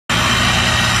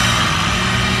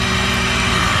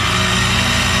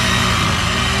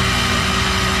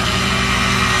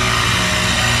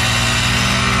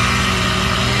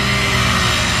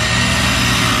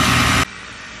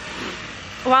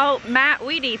while Matt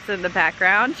weed eats in the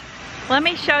background, let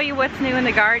me show you what's new in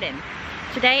the garden.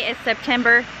 Today is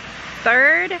September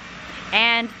 3rd,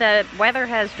 and the weather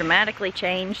has dramatically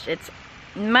changed. It's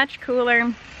much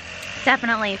cooler.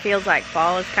 Definitely feels like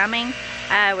fall is coming,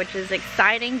 which is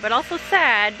exciting, but also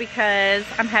sad because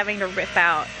I'm having to rip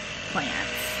out plants.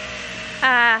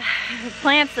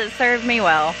 Plants that serve me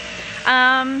well.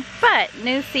 But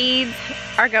new seeds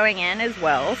are going in as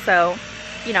well, so,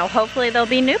 you know, hopefully there'll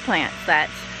be new plants that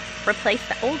replace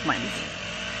the old ones.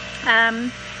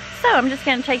 So I'm just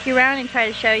going to take you around and try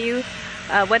to show you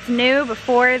what's new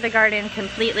before the garden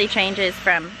completely changes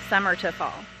from summer to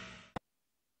fall.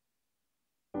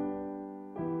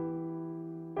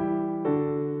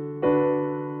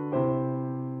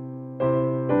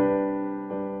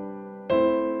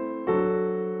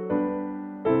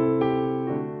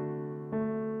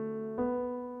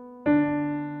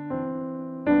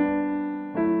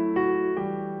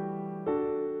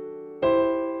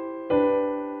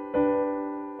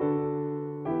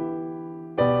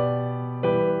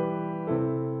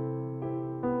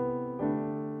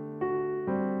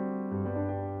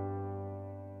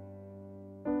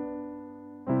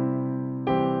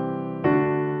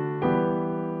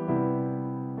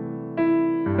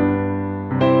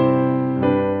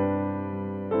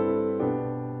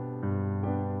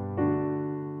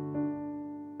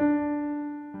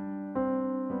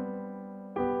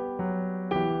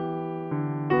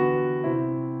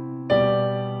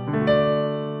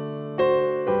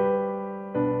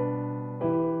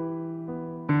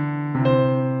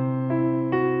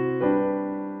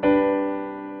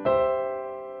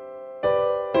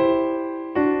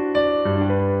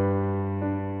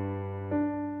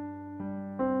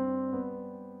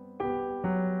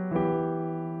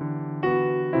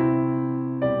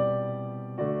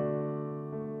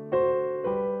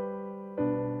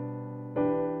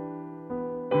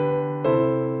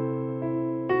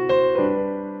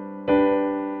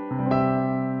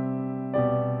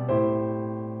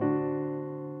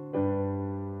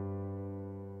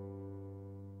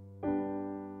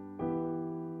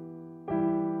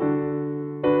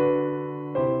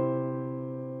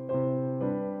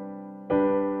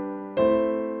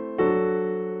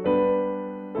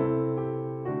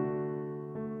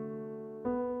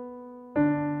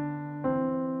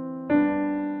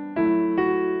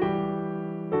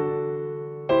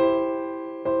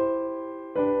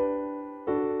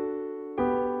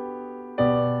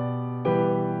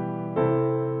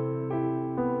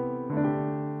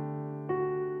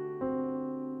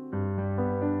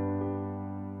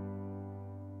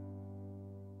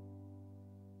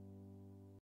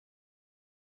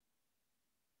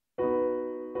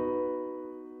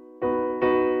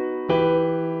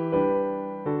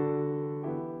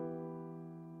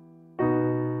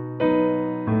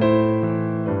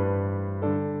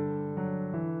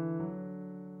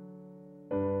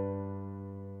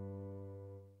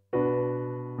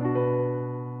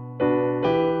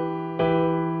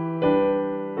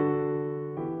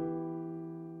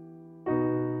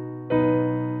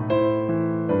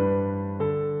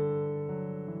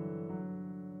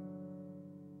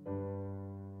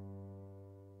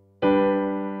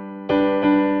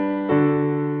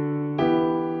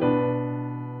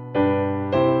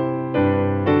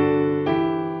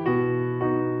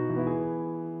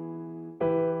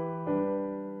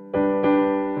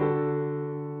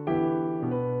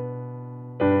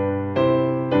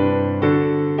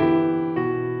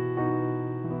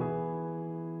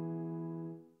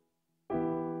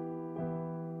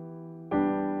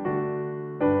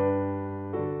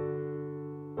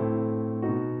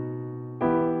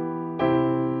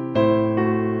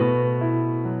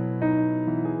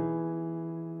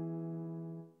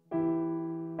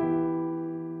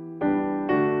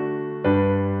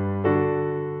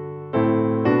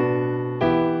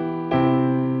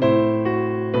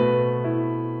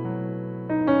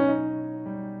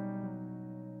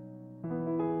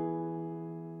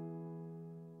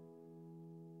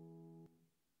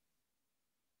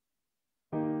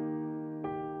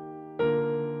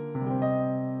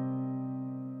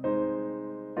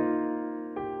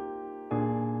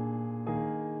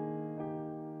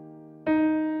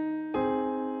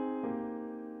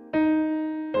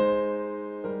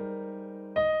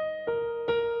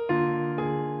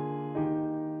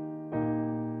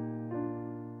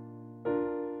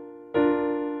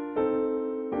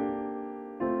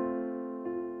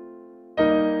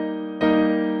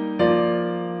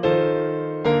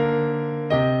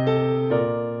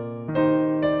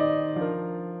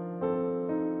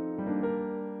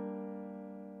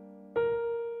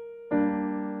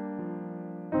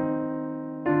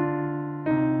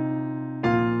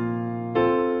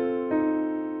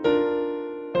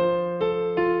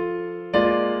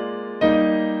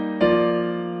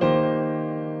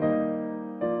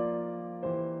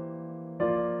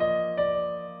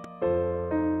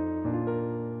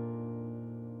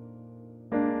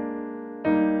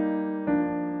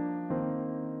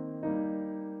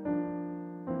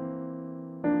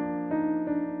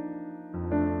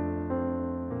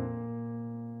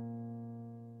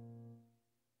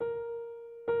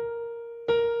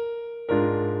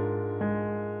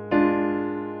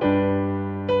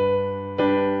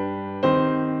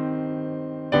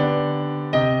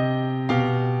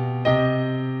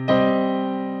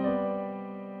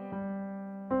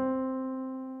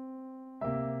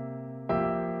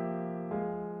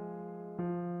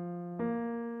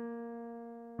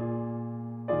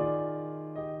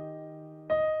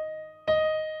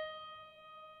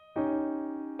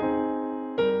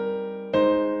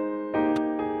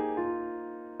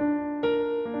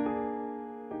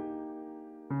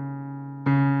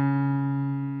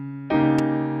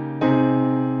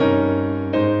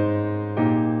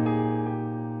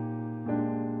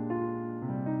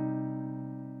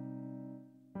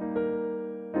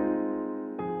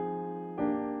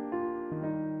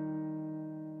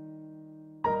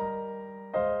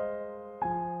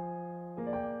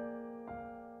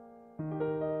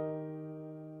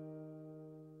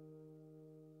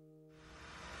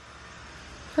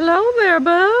 Hello there,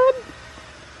 bub.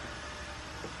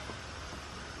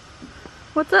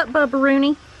 What's up,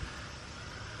 Bubba-rooney?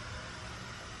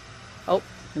 Oh,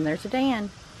 and there's a Dan.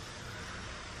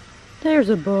 There's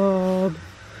a bub.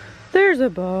 There's a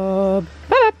bub.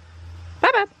 Bub.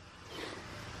 Bub.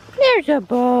 There's a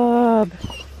bub.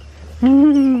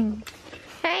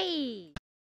 Hey.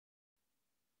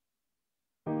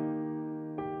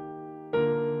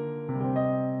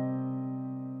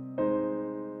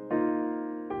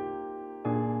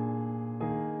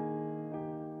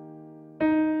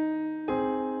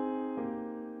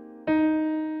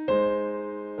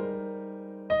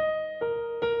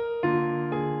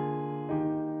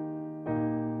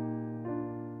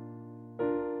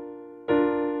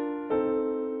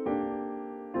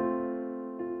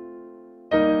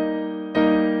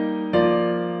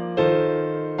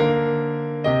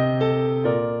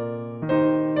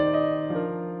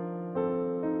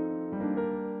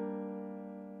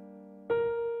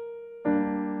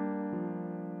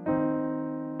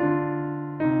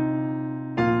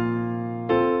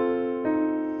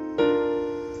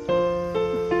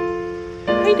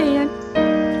 Hey, Dan.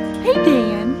 Hey,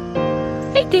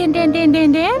 Dan. Hey,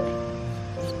 Dan.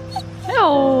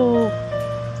 Oh,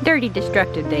 dirty,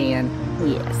 destructive Dan.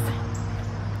 Yes.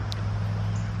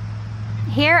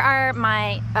 Here are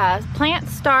my plant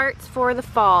starts for the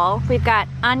fall. We've got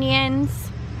onions,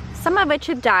 some of which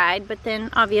have died, but then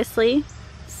obviously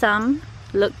some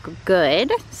look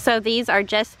good. So these are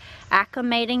just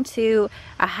acclimating to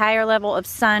a higher level of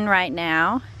sun right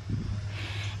now.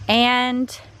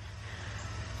 And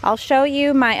I'll show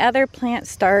you my other plant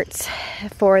starts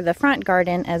for the front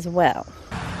garden as well.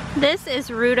 This is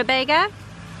rutabaga,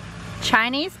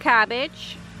 Chinese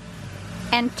cabbage,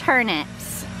 and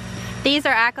turnips. These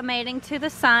are acclimating to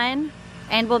the sun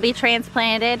and will be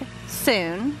transplanted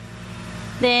soon.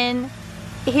 Then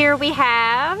here we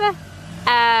have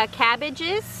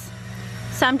cabbages.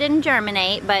 Some didn't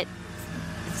germinate, but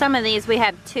some of these we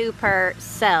have 2 per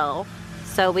cell,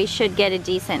 so we should get a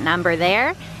decent number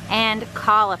there. And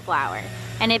cauliflower.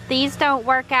 And if these don't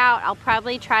work out, I'll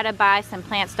probably try to buy some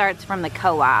plant starts from the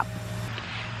co-op.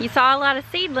 You saw a lot of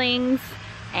seedlings,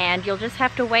 and you'll just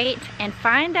have to wait and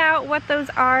find out what those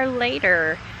are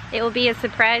later. It will be a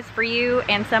surprise for you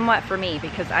and somewhat for me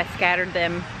because I scattered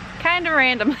them kind of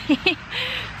randomly.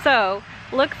 So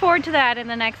look forward to that in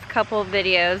the next couple of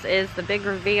videos, is the big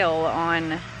reveal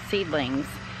on seedlings.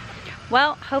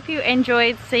 Well, hope you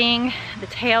enjoyed seeing the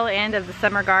tail end of the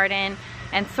summer garden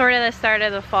and sort of the start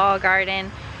of the fall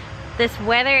garden. This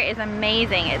weather is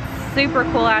amazing. It's super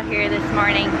cool out here this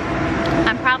morning.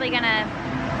 I'm probably gonna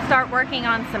start working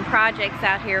on some projects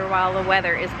out here while the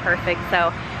weather is perfect.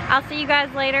 So I'll see you guys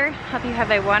later. Hope you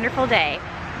have a wonderful day.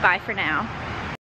 Bye for now.